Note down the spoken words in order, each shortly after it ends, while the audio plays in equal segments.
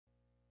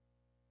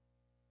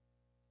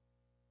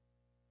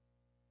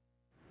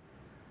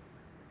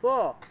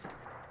Whoa.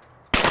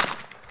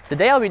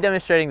 Today I'll be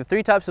demonstrating the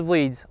 3 types of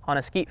leads on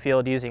a skeet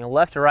field using a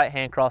left to right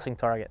hand crossing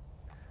target.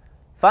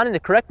 Finding the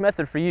correct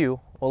method for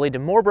you will lead to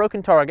more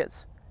broken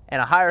targets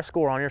and a higher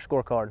score on your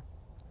scorecard.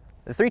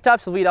 The 3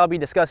 types of lead I'll be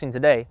discussing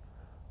today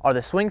are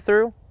the swing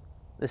through,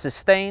 the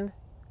sustained,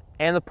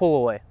 and the pull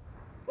away.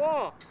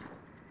 Whoa.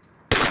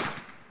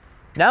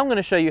 Now I'm going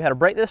to show you how to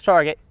break this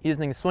target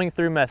using the swing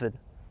through method.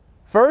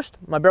 First,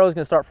 my barrel is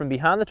going to start from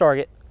behind the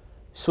target,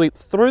 sweep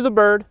through the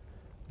bird,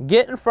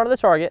 get in front of the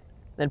target,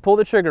 then pull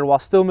the trigger while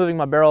still moving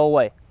my barrel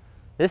away.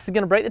 This is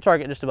going to break the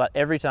target just about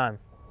every time.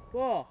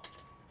 Whoa.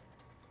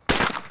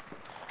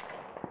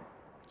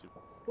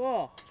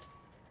 Whoa.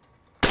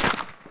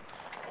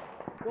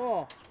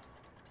 Whoa.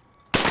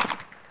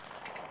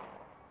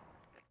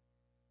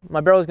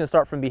 My barrel is going to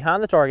start from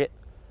behind the target,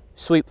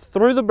 sweep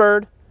through the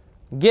bird,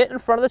 get in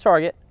front of the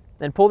target,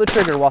 then pull the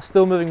trigger while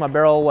still moving my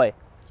barrel away.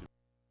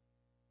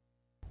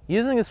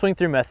 Using the swing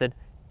through method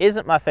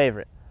isn't my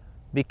favorite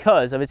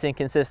because of its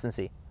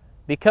inconsistency.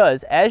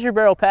 Because as your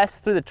barrel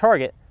passes through the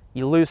target,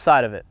 you lose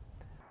sight of it.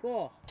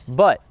 Whoa.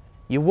 But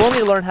you will need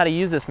to learn how to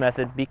use this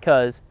method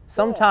because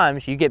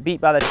sometimes you get beat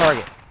by the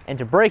target, and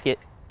to break it,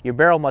 your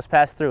barrel must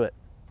pass through it.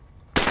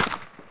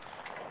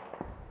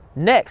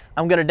 Next,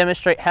 I'm going to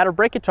demonstrate how to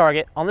break a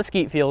target on the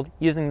skeet field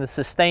using the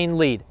sustained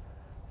lead.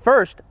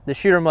 First, the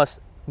shooter must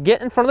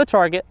get in front of the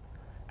target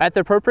at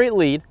the appropriate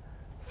lead,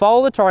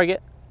 follow the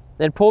target,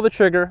 then pull the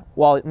trigger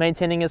while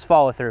maintaining his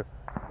follow through.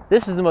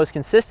 This is the most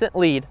consistent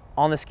lead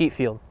on the skeet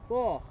field.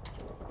 Whoa.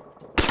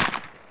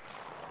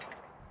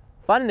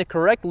 Finding the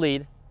correct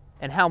lead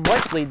and how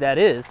much lead that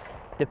is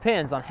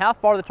depends on how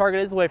far the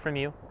target is away from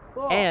you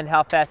and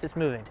how fast it's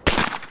moving.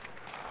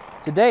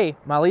 Today,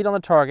 my lead on the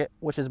target,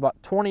 which is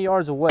about 20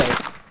 yards away,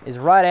 is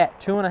right at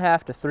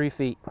 2.5 to 3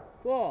 feet.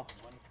 Whoa.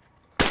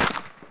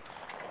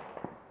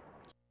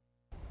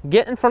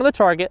 Get in front of the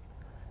target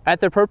at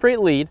the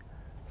appropriate lead,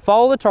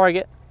 follow the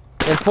target,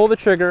 then pull the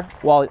trigger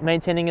while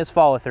maintaining his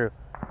follow through.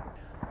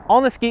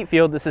 On the skeet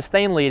field, the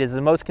sustained lead is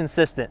the most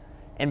consistent,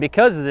 and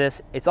because of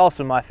this, it's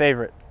also my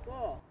favorite.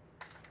 Whoa.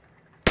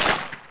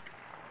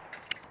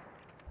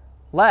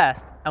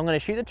 Last, I'm going to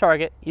shoot the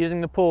target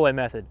using the pull away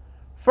method.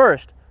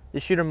 First, the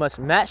shooter must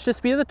match the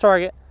speed of the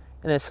target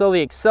and then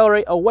slowly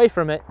accelerate away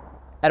from it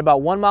at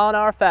about 1 mile an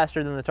hour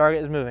faster than the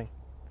target is moving.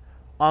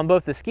 On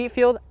both the skeet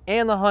field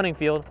and the hunting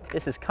field,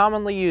 this is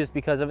commonly used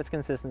because of its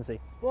consistency.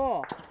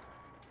 Whoa.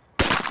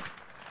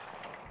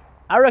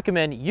 I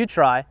recommend you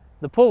try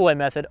the pull away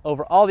method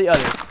over all the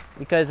others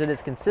because it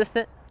is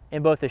consistent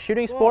in both the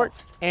shooting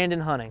sports and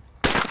in hunting.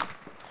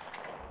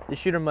 The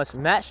shooter must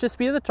match the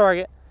speed of the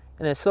target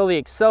and then slowly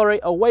accelerate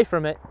away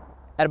from it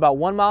at about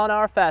 1 mile an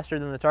hour faster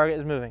than the target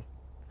is moving.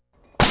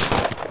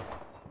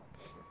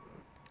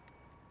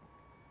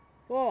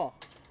 Whoa.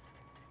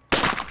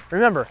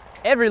 Remember,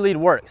 every lead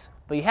works,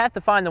 but you have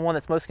to find the one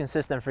that's most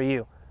consistent for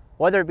you,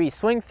 whether it be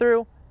swing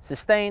through,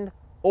 sustained,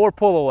 or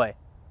pull away.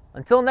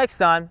 Until next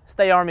time,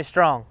 stay Army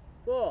strong.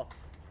 Whoa.